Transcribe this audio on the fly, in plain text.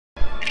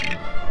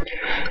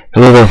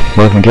Hello there,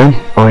 welcome again.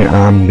 I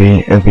am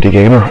the NPD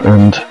Gamer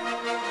and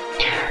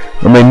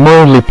I'm a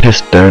mildly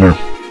pissed downer.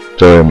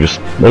 So I'm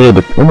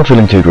not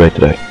feeling too great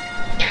today.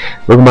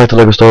 Welcome back to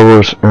LEGO Star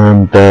Wars,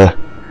 and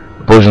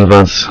apologies in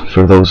advance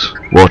for those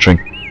watching.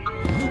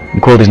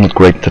 The quality's not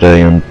great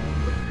today, and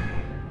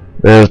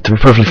to be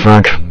perfectly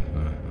frank,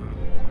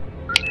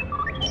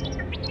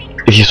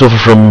 if you suffer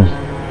from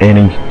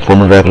any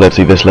form of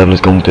epilepsy, this level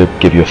is going to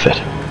give you a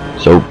fit.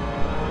 So,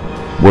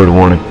 word of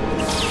warning.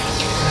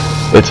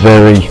 It's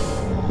very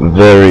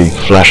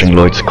flashing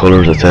lights,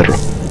 colours, etc.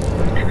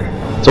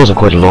 It's also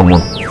quite a long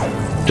one,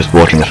 just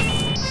watching it.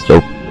 So,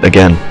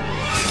 again,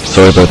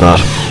 sorry about that.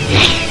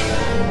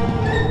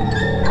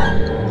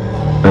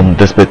 And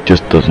this bit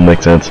just doesn't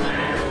make sense.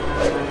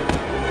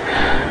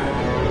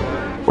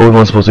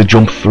 Obi-Wan's supposed to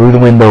jump through the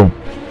window,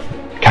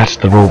 catch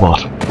the robot,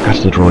 catch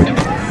the droid.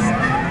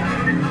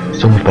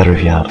 So much better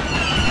if you had.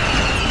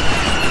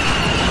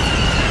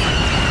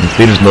 And the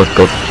speeder's not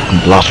got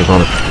fucking blasters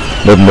on it.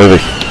 Not in the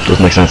movie.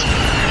 Doesn't make sense.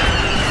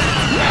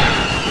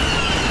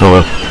 Oh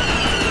well.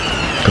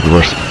 Could be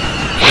worse,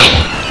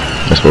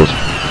 I suppose.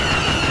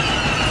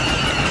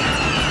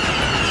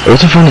 I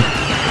also find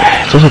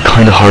it's also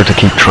kind of hard to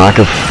keep track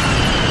of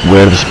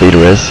where the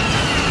speeder is,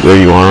 where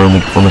you are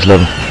on this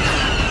level.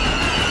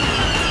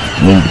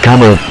 I mean, the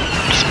camera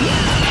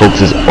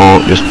focuses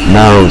on, just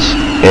narrows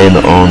in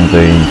on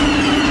the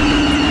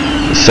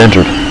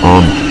centered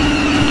on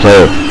the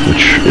player,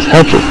 which is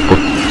helpful,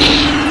 but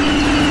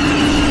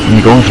when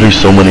you're going through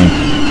so many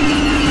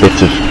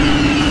bits of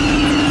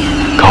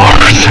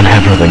cars and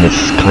everything,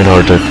 it's kind of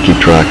hard to keep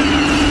track.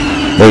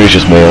 Maybe it's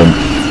just me, I'm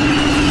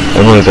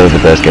not exactly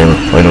the best gamer,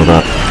 I know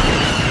that.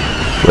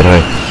 But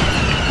hey,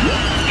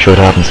 sure it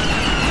happens.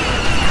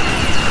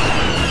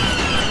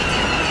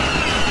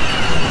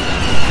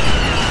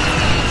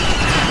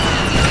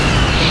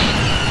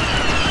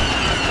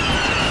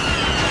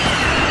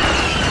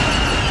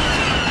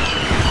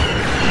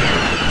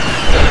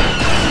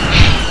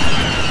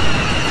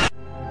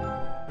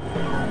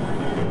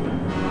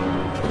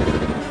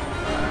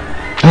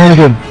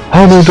 Anakin,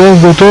 how many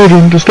times I told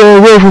him to stay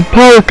away from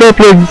power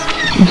couplings?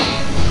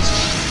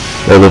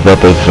 I love that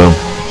bit of the film.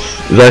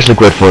 It's actually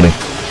quite funny.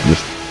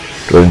 Just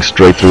going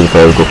straight through the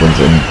power couplings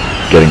and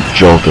getting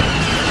jolted.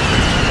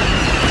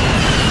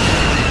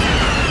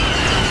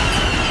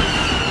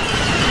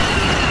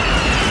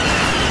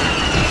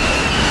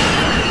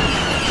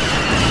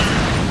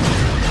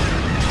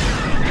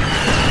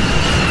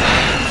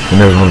 And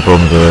there's one of the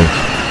problems that I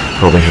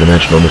probably should have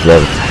mentioned on this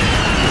level.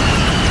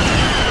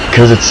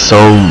 Because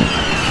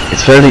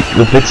it's fairly,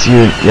 the bits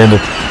you end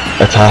up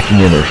attacking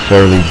in are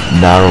fairly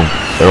narrow,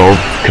 they're all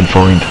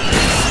confined.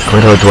 It's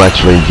quite hard to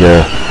actually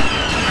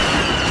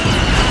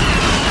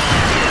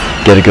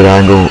get a good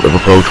angle of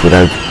approach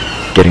without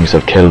getting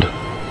yourself killed.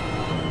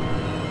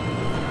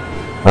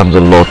 Happens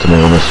a lot to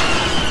me on this.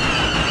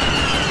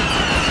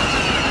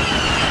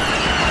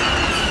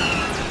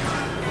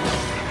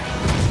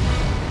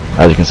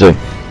 As you can see,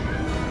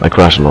 I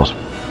crash a lot.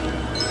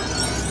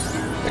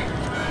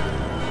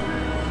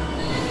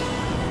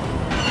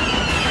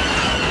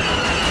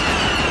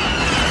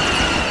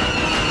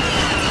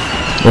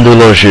 And do a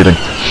lot of shooting,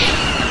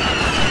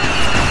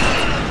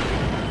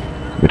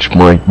 which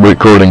my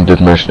recording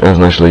hasn't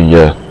actually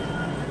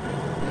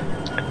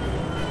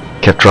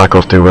kept track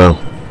of too well.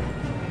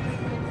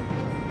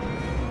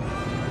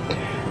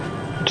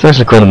 It's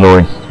actually quite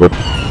annoying, but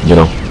you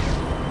know,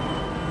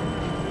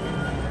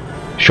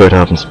 sure it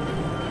happens.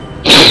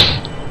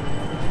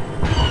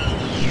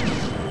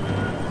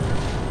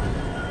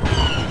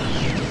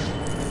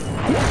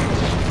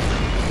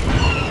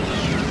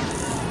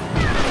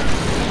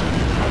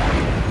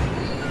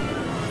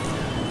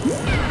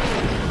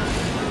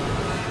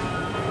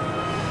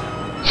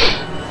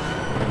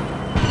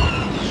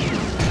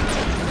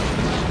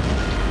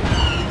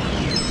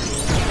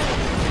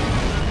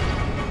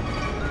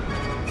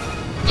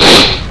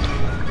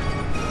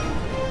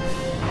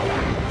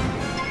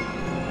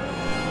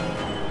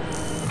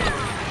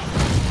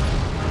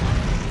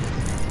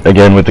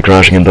 Again with the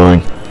crashing and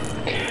dying.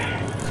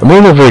 I'm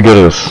really not very good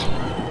at this.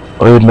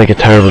 I would make a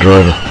terrible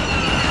driver.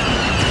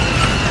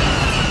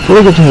 It's a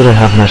really good thing that I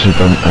haven't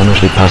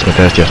actually passed my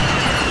test yet.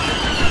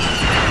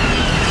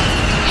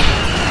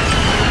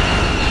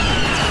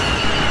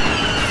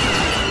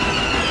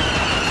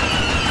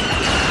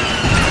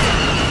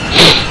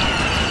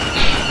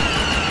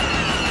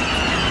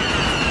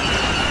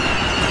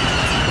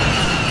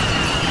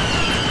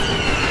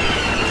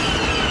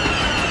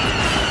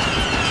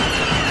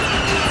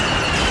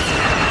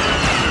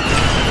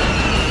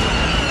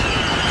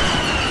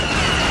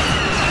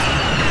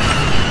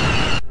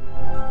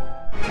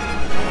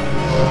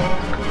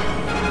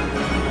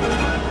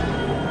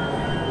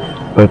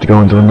 About to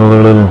go into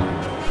another little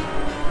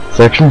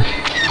section.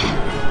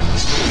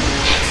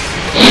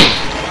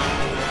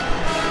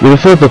 You'd have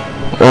thought that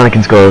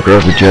Anakin Skywalker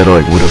as a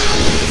Jedi would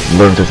have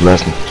learned his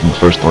lesson from the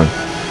first time,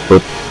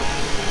 but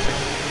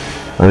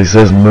as he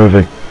says in the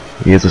movie,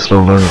 he is a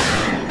slow learner.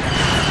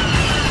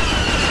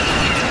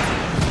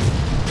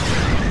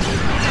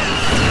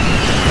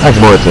 Thanks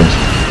more, it seems.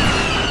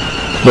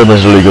 It's not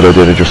necessarily a good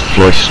idea to just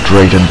fly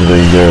straight into the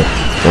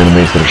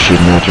enemies that are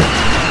shooting at you.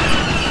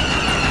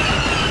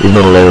 Even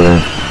on a later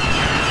round.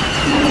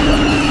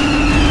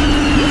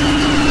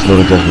 It's not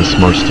exactly the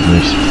smartest of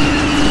moves.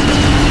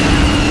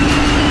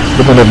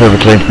 But then I've never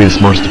claimed to be the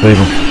smartest of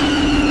people.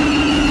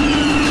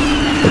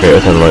 Okay, I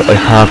tell you what, I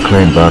have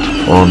claimed that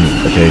on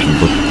occasion,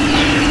 but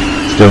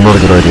still not a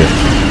good idea.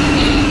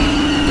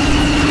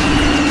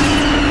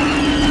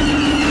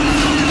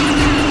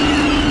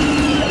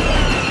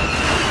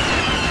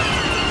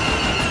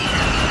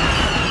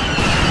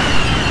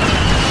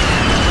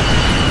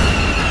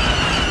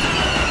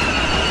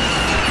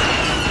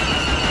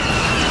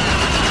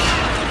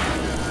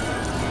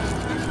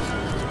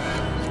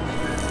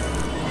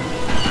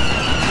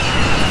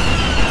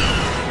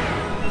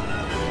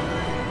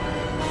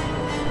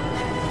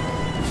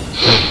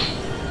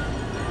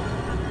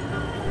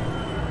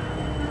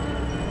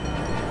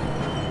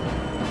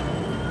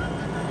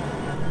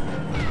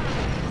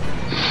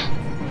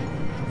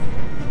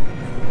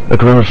 I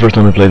can remember the first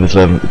time I played this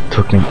level, it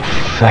took me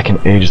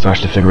fucking ages to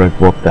actually figure out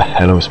what the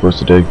hell I was supposed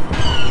to do.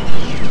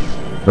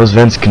 Those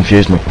vents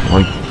confused me.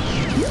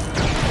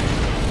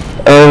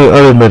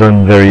 I'll admit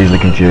I'm very easily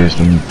confused,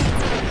 and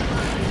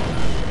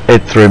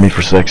it threw me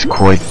for 6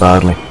 quite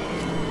badly.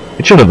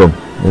 It should have done.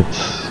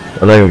 It's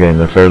a Lego game,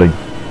 they're fairly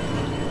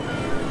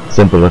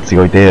simple, that's the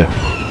idea.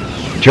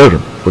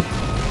 Children, but,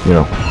 you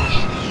know.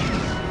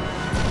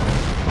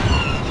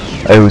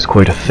 I was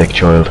quite a thick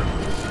child.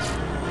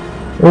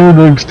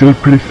 And I'm still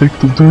pretty thick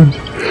sometimes.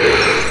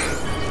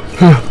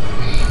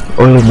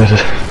 I'll admit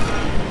it.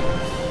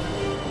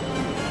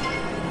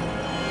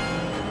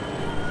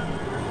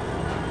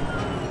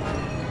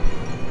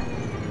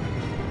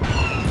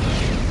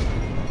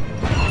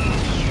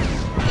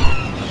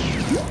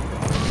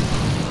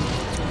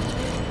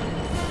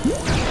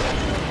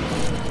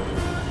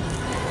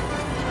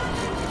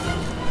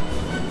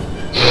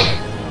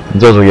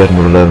 There's also yet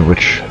another level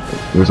which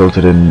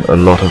resulted in a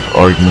lot of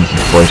arguments and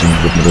fighting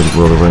with the little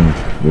brother when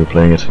we were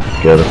playing it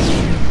together.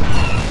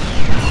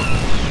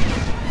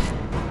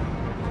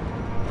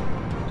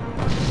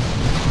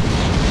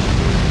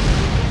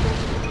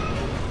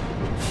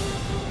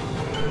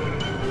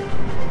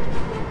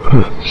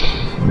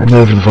 And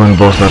now for the final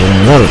boss battle in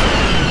the level,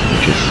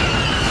 which is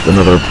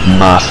another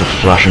massive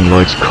flashing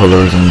lights,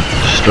 colours and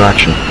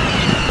distraction.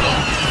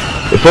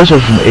 If I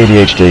suffered from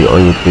ADHD,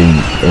 I would be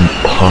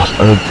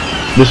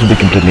this would be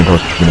completely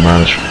impossible for me to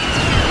manage.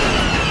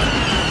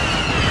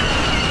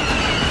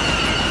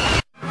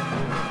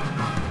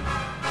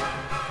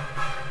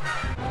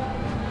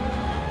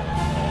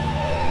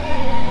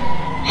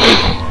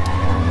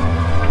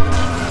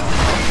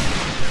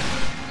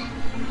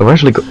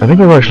 I think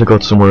I've actually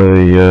got somewhere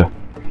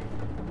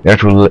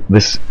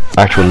this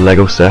actual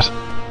Lego set.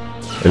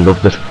 I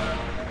loved it.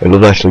 I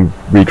loved actually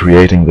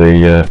recreating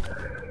the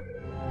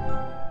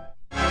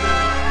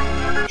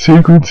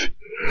sequence.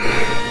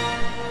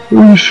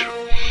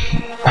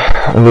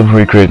 I love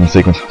recreating the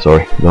sequence.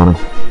 Sorry, yawning.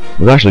 It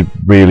was actually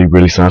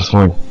really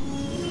satisfying.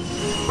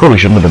 Probably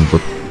shouldn't have been,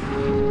 but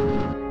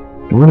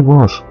it really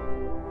was.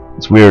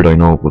 It's weird, I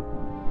know, but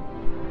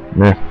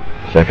nah,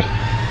 fuck it.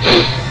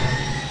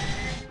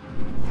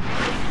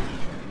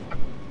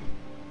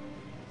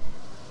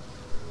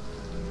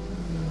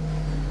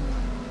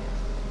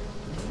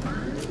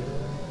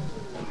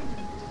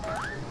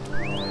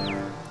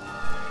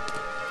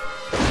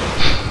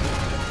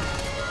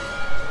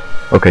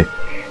 Okay,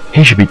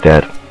 he should be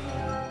dead.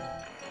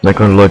 That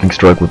kind of lightning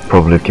strike would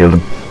probably have killed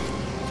him,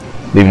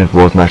 even if it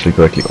wasn't actually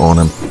directly on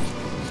him.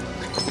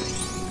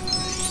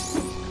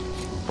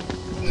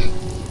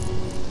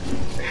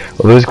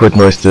 Although it's quite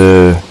nice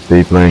to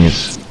be playing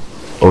as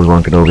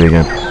Obi-Wan Kenobi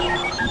again,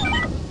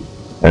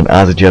 and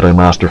as a Jedi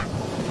Master,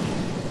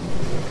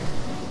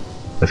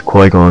 as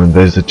Qui-Gon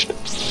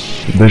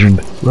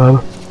envisioned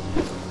rather.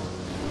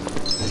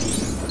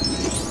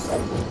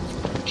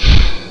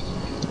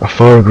 A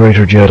far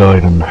greater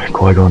Jedi than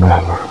Qui-Gon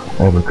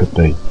ever could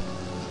be.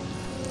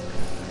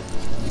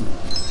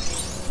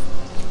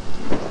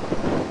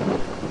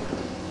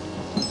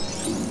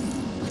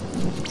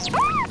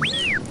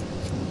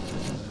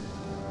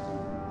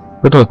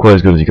 But not quite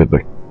as good as he could be.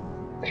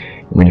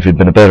 I mean, if he'd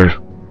been a better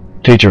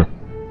teacher,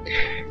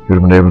 he would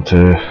have been able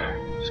to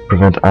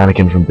prevent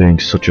Anakin from being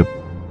such a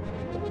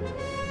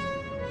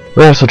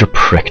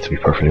prick, to be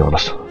perfectly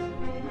honest.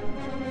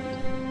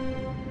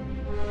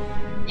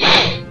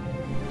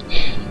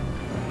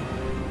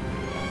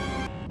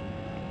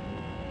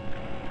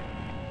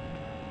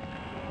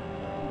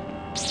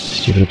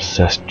 Stupid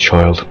obsessed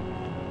child.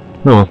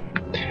 No well.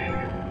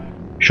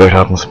 Shite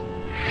happens.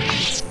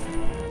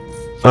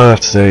 I have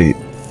to say,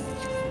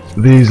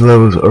 these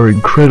levels are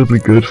incredibly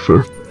good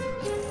for...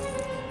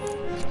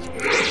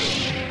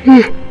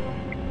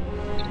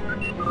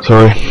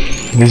 Sorry.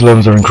 These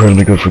levels are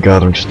incredibly good for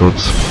gathering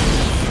studs.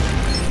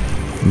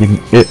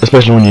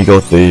 Especially when you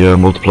got the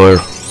multiplier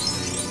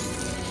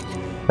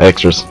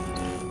extras.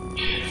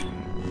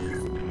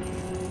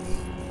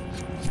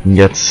 You can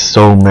get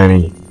so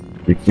many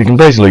you can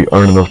basically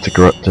earn enough to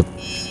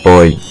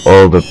buy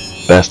all the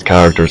best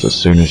characters as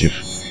soon as you've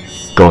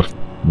got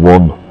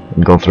one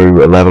and gone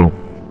through a level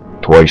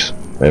twice,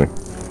 maybe.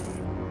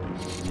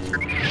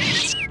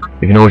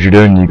 If you know what you're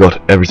doing and you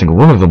got every single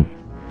one of them,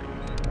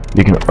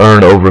 you can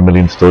earn over 1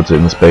 million studs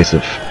in the space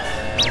of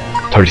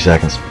 30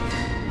 seconds.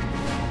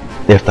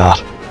 If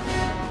that.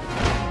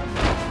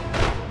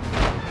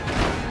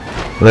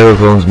 Layer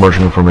clones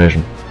merging in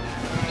formation.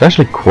 It's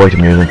actually quite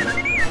amusing.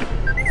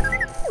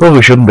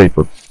 Probably shouldn't be,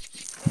 but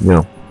you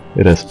know,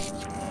 it is.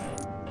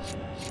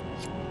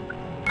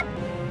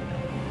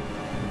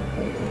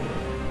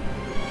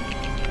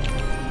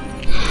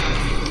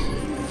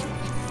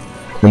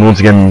 And once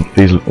again,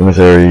 in this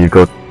area, you've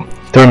got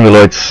turning the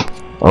lights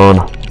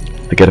on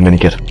to get a mini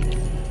kit.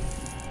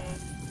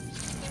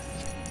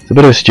 It's a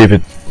bit of a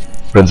stupid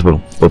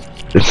principle, but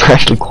it's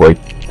actually quite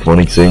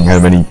funny seeing how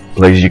many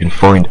places you can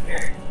find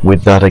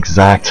with that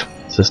exact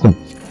system.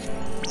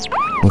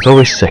 It's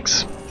always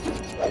 6.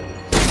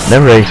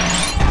 Never 8,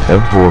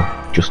 never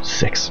 4, just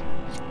 6.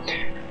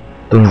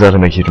 Doesn't exactly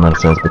make a huge amount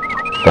of sense, but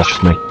that's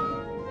just me.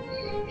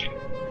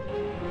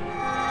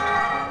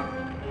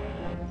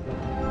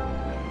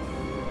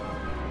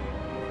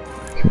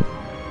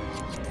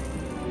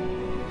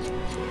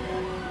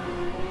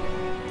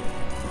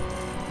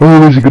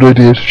 Always a good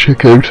idea to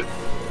check out.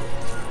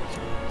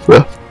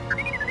 Well,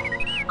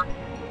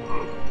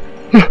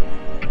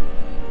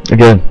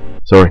 again,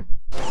 sorry.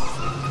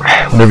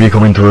 Whenever you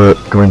come into a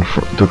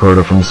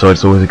corridor from the side,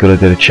 it's always a good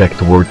idea to check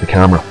towards the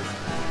camera,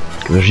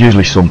 because there's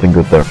usually something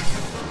good there.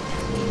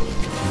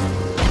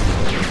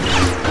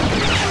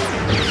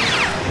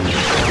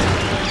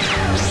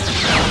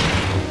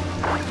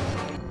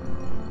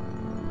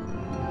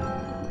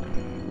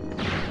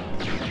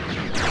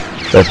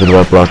 Best bit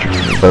about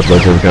best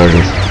lightsaber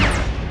characters.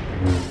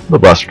 The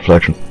blaster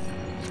deflection.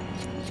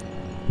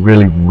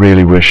 Really,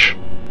 really wish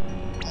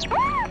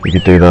we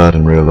could do that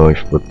in real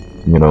life, but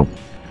you know,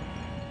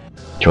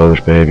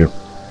 childish behaviour,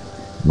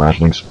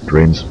 imaginings,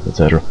 dreams,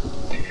 etc.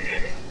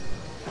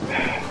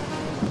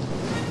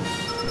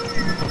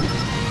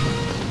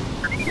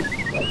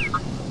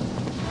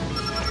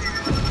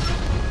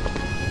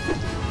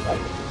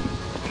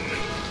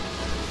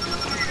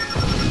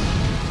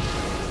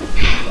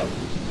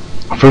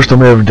 First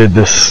time I ever did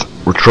this,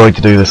 or tried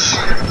to do this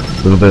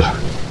a little bit,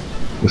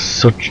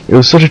 it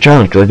was such a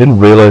challenge because I didn't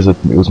realise that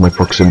it was my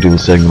proximity that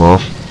was setting them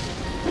off.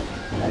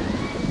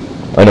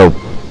 I know,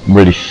 I'm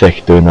really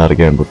thick doing that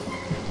again, but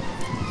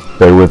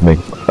bear with me.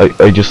 I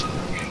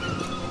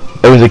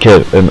was a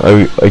kid and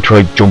I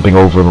tried jumping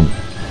over them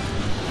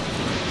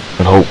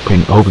and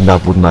hoping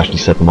that wouldn't actually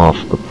set them off,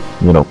 but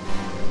you know,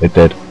 it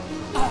did.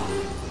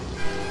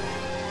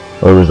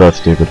 I was that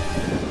stupid.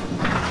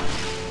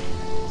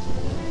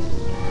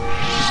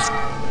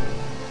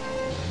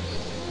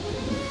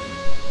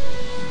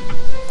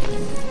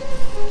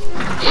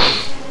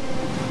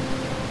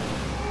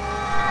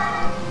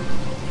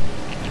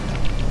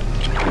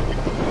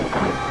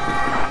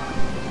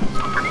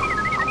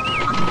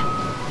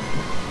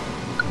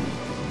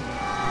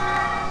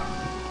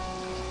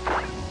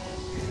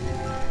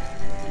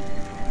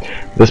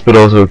 This bit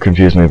also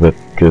confused me a bit,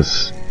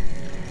 because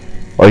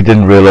I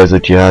didn't realise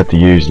that you had to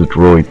use the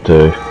droid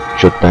to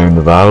shut down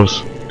the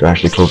valves, to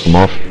actually close them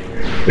off.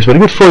 I spent a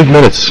good 5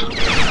 minutes,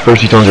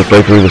 first few times I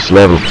played through this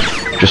level,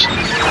 just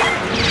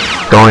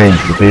dying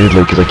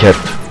repeatedly because I kept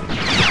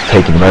just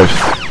taking them out,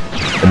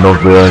 and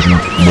not realising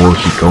more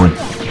keep going.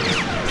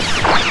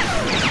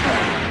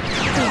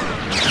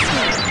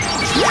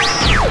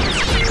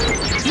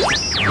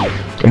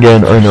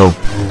 Again, I know,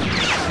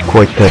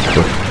 quite thick,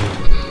 but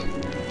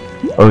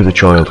I was a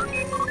child.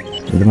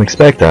 I didn't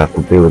expect that,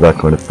 but deal with that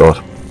kind of thought.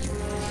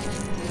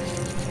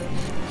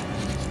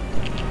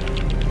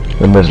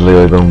 Admittedly,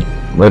 I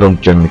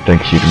don't generally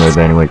think a huge amount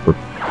anyway, but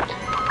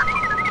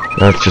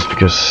that's just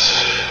because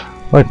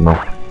I don't know.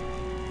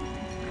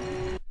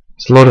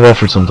 It's a lot of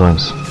effort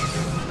sometimes.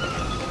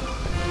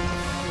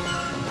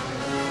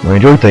 I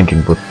enjoy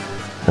thinking, but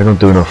I don't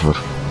do enough of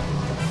it.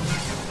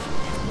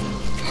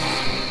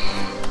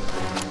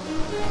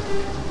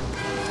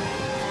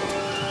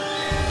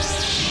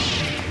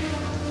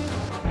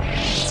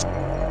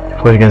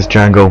 Fight against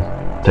Django,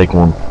 take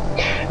 1. It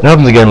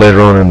happens again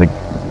later on in the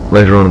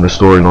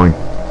storyline.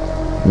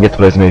 You get to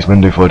play as Mace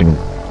Windu fighting him,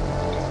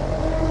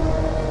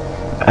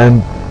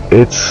 and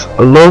it's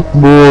a lot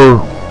more.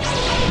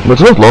 Well,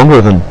 it's a lot longer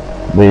than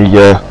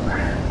the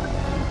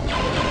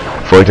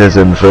fight is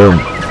in the film.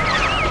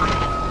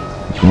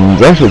 And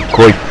it's actually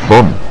quite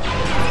fun.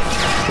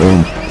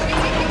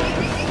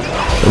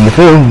 In the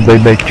film, they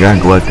make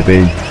Django out to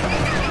be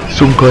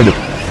some kind of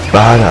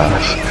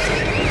badass.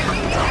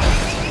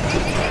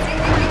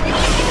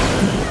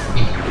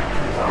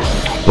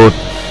 But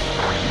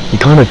he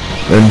kind of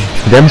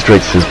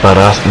demonstrates his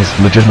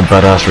legitimate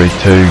badassery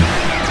too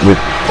with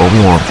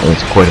Obi-Wan, and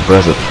it's quite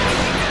impressive.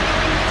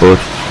 But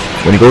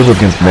when he goes up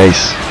against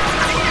Mace,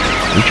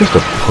 he's just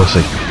a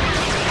pussy.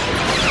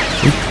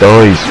 He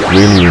dies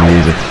really, really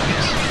easy.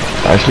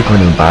 It's actually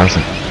kind of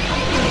embarrassing.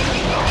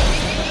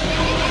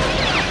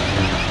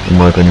 in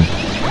my opinion.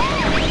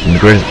 And the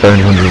greatest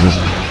bounty hunter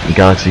the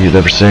galaxy had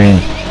ever seen,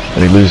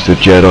 and he loses to a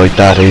Jedi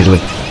that easily.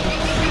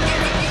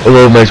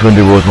 Although Mace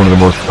Windu was one of the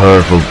most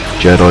powerful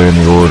Jedi in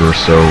the Order,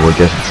 so I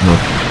guess it's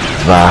not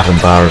that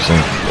embarrassing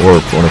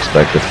or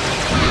unexpected.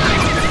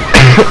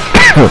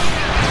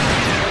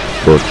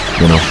 But,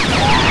 you know.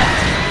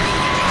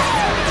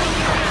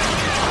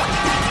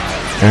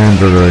 And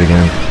we're right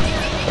again.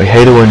 I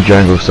hate it when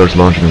Django starts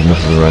launching his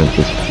missiles around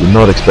because you're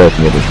not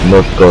expecting it. There's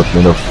not got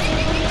enough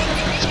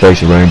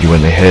space around you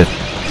when they hit.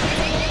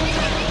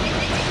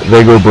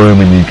 They go boom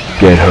and you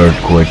get hurt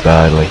quite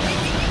badly.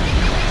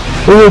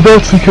 Well,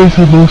 that's the case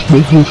with most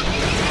missiles.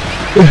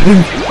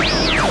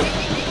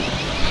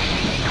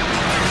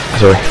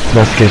 Sorry,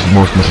 that's the case with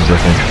most missiles, I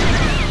think.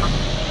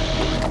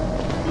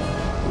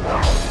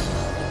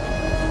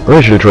 I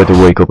should have tried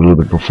to wake up a little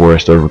bit before I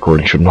started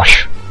recording, shouldn't I?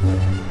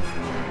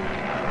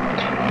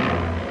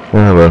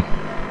 Ah well.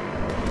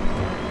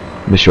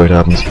 This shit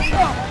happens.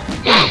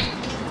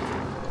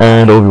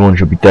 And Obi-Wan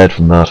should be dead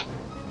from that.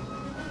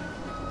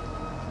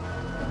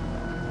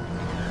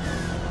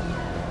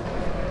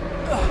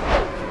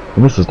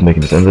 And this doesn't make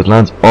any sense. It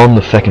lands on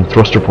the feckin'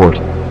 thruster port.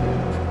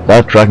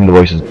 That tracking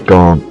device is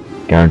gone.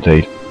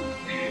 Guaranteed.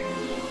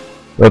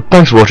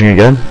 Thanks for watching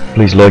again.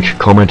 Please like,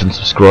 comment and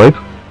subscribe.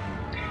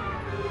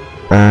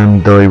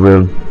 And I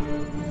will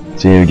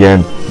see you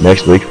again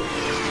next week.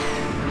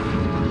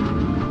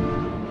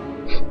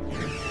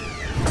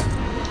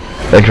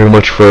 Thank you very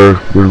much for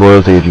your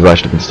loyalty if you've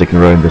actually been sticking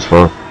around this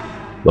far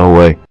the whole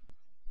way.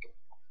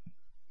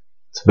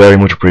 It's very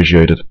much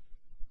appreciated.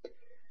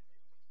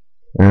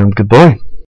 And goodbye.